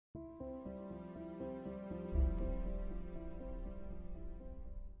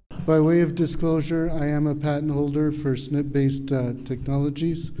By way of disclosure, I am a patent holder for SNP-based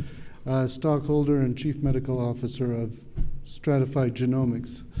technologies, stockholder and chief medical officer of Stratified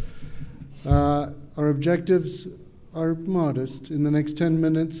Genomics. Our objectives are modest. In the next 10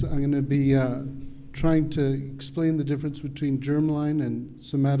 minutes, I'm going to be trying to explain the difference between germline and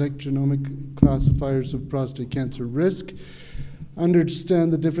somatic genomic classifiers of prostate cancer risk,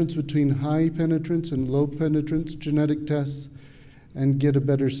 understand the difference between high penetrance and low penetrance genetic tests, and get a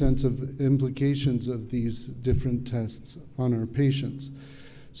better sense of implications of these different tests on our patients.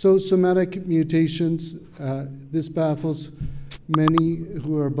 So somatic mutations, this baffles many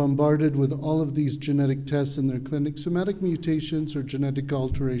who are bombarded with all of these genetic tests in their clinic. Somatic mutations or genetic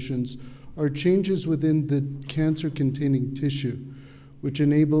alterations are changes within the cancer-containing tissue, which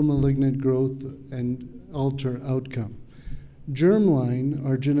enable malignant growth and alter outcome. Germline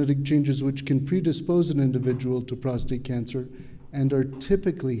are genetic changes which can predispose an individual to prostate cancer and are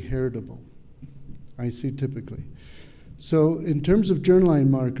typically heritable. I say typically. So in terms of germline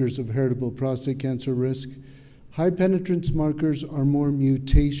markers of heritable prostate cancer risk, high penetrance markers are more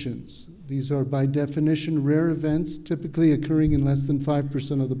mutations. These are by definition rare events, typically occurring in less than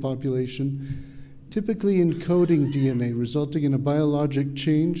 5% of the population, typically encoding DNA, resulting in a biologic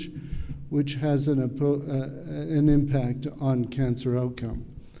change which has an impact on cancer outcome.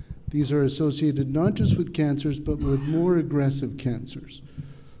 These are associated not just with cancers, but with more aggressive cancers.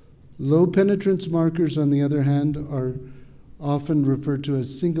 Low penetrance markers, on the other hand, are often referred to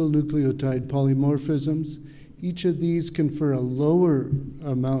as single nucleotide polymorphisms. Each of these confer a lower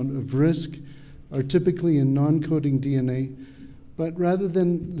amount of risk, are typically in non-coding DNA, but rather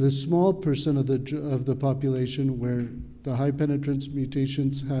than the small percent of the population where the high penetrance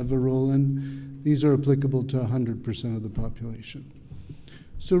mutations have a role in, these are applicable to 100% of the population.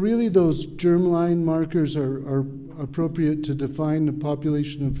 So really those germline markers are appropriate to define the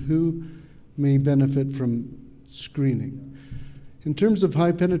population of who may benefit from screening. In terms of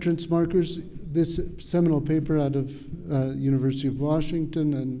high penetrance markers, this seminal paper out of University of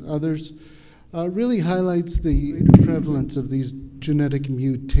Washington and others really highlights the prevalence of these genetic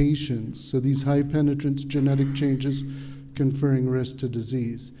mutations, so these high penetrance genetic changes conferring risk to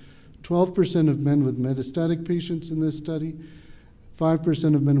disease. 12% of men with metastatic patients in this study,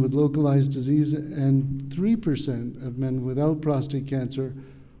 5% of men with localized disease, and 3% of men without prostate cancer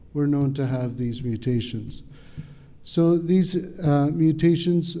were known to have these mutations. So these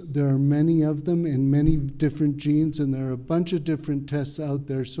mutations, there are many of them in many different genes, and there are a bunch of different tests out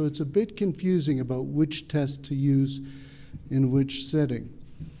there, so it's a bit confusing about which test to use in which setting.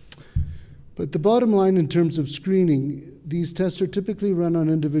 But the bottom line in terms of screening, these tests are typically run on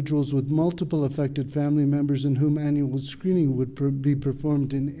individuals with multiple affected family members in whom annual screening would be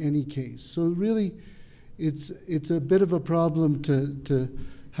performed in any case. So really, it's a bit of a problem to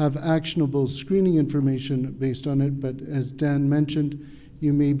have actionable screening information based on it, but as Dan mentioned,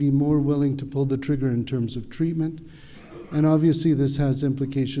 you may be more willing to pull the trigger in terms of treatment. And obviously this has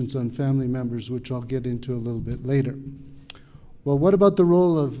implications on family members, which I'll get into a little bit later. Well, what about the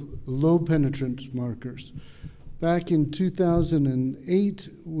role of low penetrance markers? Back in 2008,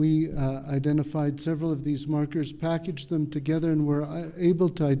 we identified several of these markers, packaged them together, and were able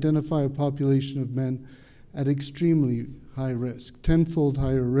to identify a population of men at extremely high risk, 10-fold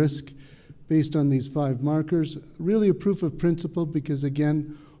higher risk based on these 5 markers. Really a proof of principle because,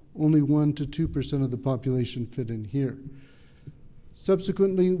 again, only 1 to 2% of the population fit in here.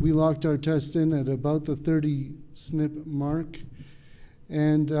 Subsequently, we locked our test in at about the 30 SNP mark,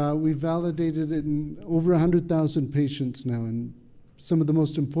 and we validated it in over 100,000 patients now in some of the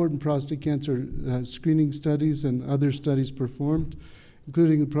most important prostate cancer screening studies and other studies performed,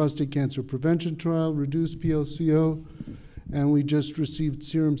 including the prostate cancer prevention trial, reduced PLCO, and we just received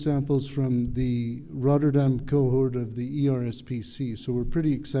serum samples from the Rotterdam cohort of the ERSPC, so we're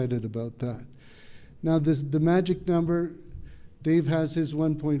pretty excited about that. Now the magic number, Dave has his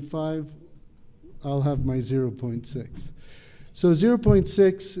 1.5, I'll have my 0.6. So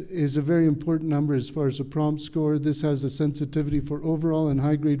 0.6 is a very important number as far as a prompt score. This has a sensitivity for overall and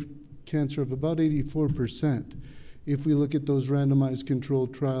high-grade cancer of about 84%. If we look at those randomized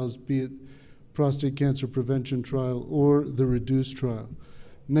controlled trials, be it prostate cancer prevention trial or the reduced trial.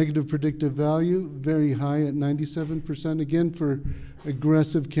 Negative predictive value, very high at 97%, again for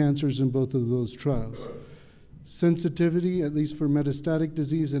aggressive cancers in both of those trials. Sensitivity, at least for metastatic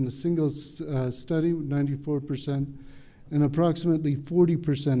disease in a single study, 94%, and approximately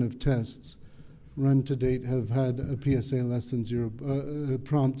 40% of tests run to date have had a PSA less than 0, a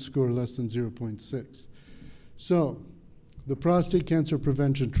prompt score less than 0.6. So, the prostate cancer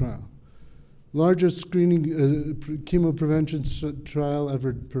prevention trial. Largest screening chemo prevention trial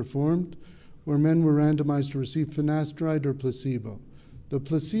ever performed, where men were randomized to receive finasteride or placebo. The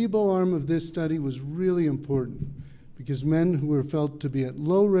placebo arm of this study was really important because men who were felt to be at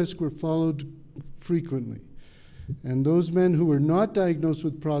low risk were followed frequently. And those men who were not diagnosed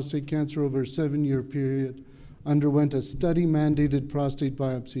with prostate cancer over a 7-year period underwent a study-mandated prostate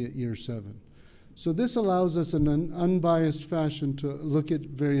biopsy at year 7. So this allows us in an unbiased fashion to look at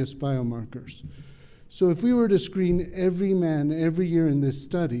various biomarkers. So if we were to screen every man every year in this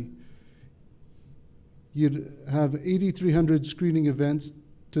study, you'd have 8,300 screening events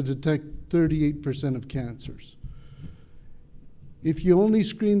to detect 38% of cancers. If you only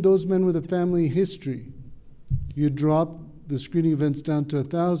screened those men with a family history, you'd drop the screening events down to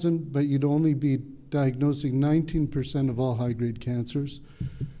 1,000, but you'd only be diagnosing 19% of all high-grade cancers.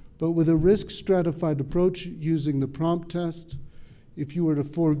 But with a risk-stratified approach using the prompt test, if you were to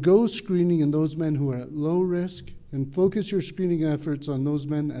forego screening in those men who are at low risk and focus your screening efforts on those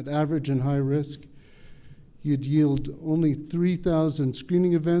men at average and high risk, you'd yield only 3,000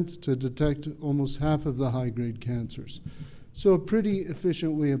 screening events to detect almost half of the high-grade cancers. So a pretty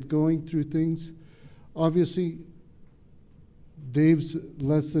efficient way of going through things. Obviously, Dave's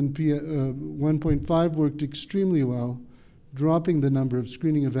less than 1.5 worked extremely well, dropping the number of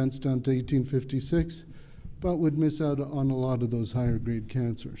screening events down to 1856, but would miss out on a lot of those higher grade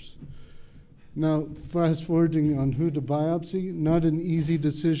cancers. Now, fast forwarding on who to biopsy, not an easy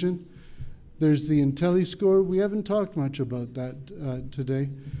decision. There's the IntelliScore. We haven't talked much about that today,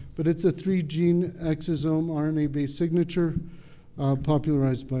 but it's a 3-gene exosome RNA-based signature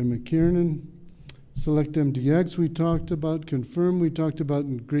popularized by McKiernan. SelectMDx we talked about, Confirm we talked about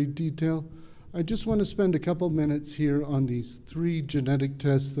in great detail. I just want to spend a couple minutes here on these 3 genetic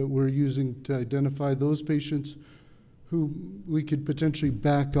tests that we're using to identify those patients who we could potentially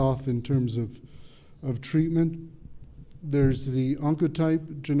back off in terms of treatment. There's the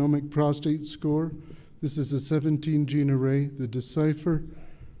Oncotype genomic prostate score. This is a 17-gene array, the Decipher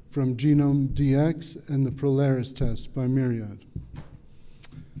from GenomeDx, and the Prolaris test by Myriad.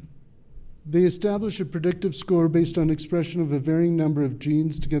 They establish a predictive score based on expression of a varying number of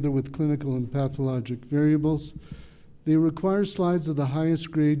genes together with clinical and pathologic variables. They require slides of the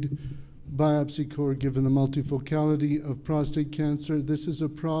highest grade biopsy core given the multifocality of prostate cancer. This is a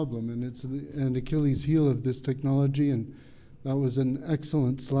problem, and it's an Achilles heel of this technology, and that was an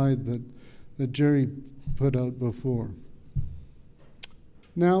excellent slide that Jerry put out before.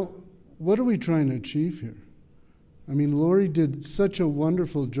 Now, what are we trying to achieve here? I mean, Laurie did such a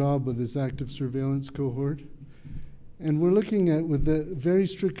wonderful job with this active surveillance cohort. And we're looking at, with the very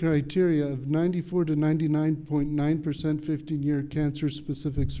strict criteria of 94 to 99.9% 15-year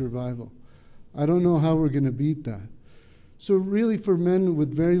cancer-specific survival. I don't know how we're going to beat that. So really, for men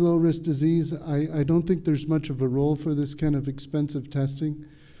with very low-risk disease, I don't think there's much of a role for this kind of expensive testing,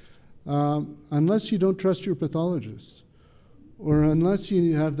 unless you don't trust your pathologist, or unless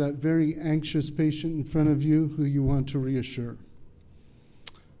you have that very anxious patient in front of you who you want to reassure.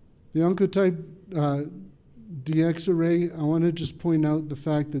 The Oncotype DX array, I want to just point out the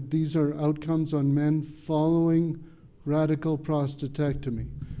fact that these are outcomes on men following radical prostatectomy.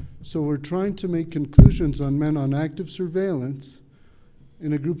 So we're trying to make conclusions on men on active surveillance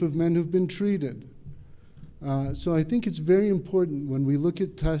in a group of men who've been treated. So I think it's very important when we look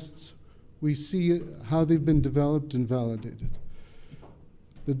at tests, we see how they've been developed and validated.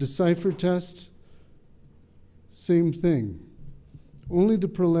 The Decipher test, same thing. Only the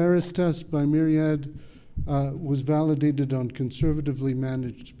Prolaris test by Myriad was validated on conservatively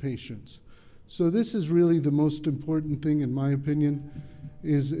managed patients. So this is really the most important thing, in my opinion,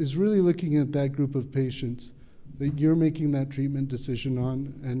 is really looking at that group of patients that you're making that treatment decision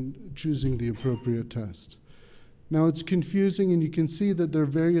on and choosing the appropriate test. Now, it's confusing, and you can see that there are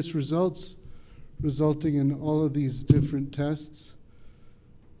various results resulting in all of these different tests.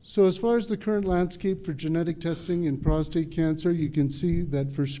 So as far as the current landscape for genetic testing in prostate cancer, you can see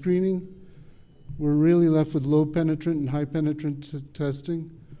that for screening, we're really left with low penetrant and high penetrant testing.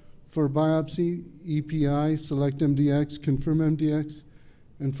 For biopsy, EPI, SelectMDx, ConfirmMDx,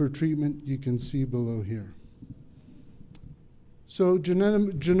 and for treatment, you can see below here. So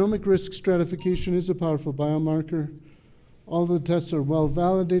genomic risk stratification is a powerful biomarker. All the tests are well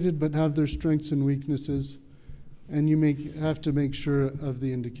validated, but have their strengths and weaknesses, and you have to make sure of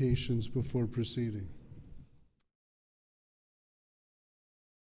the indications before proceeding.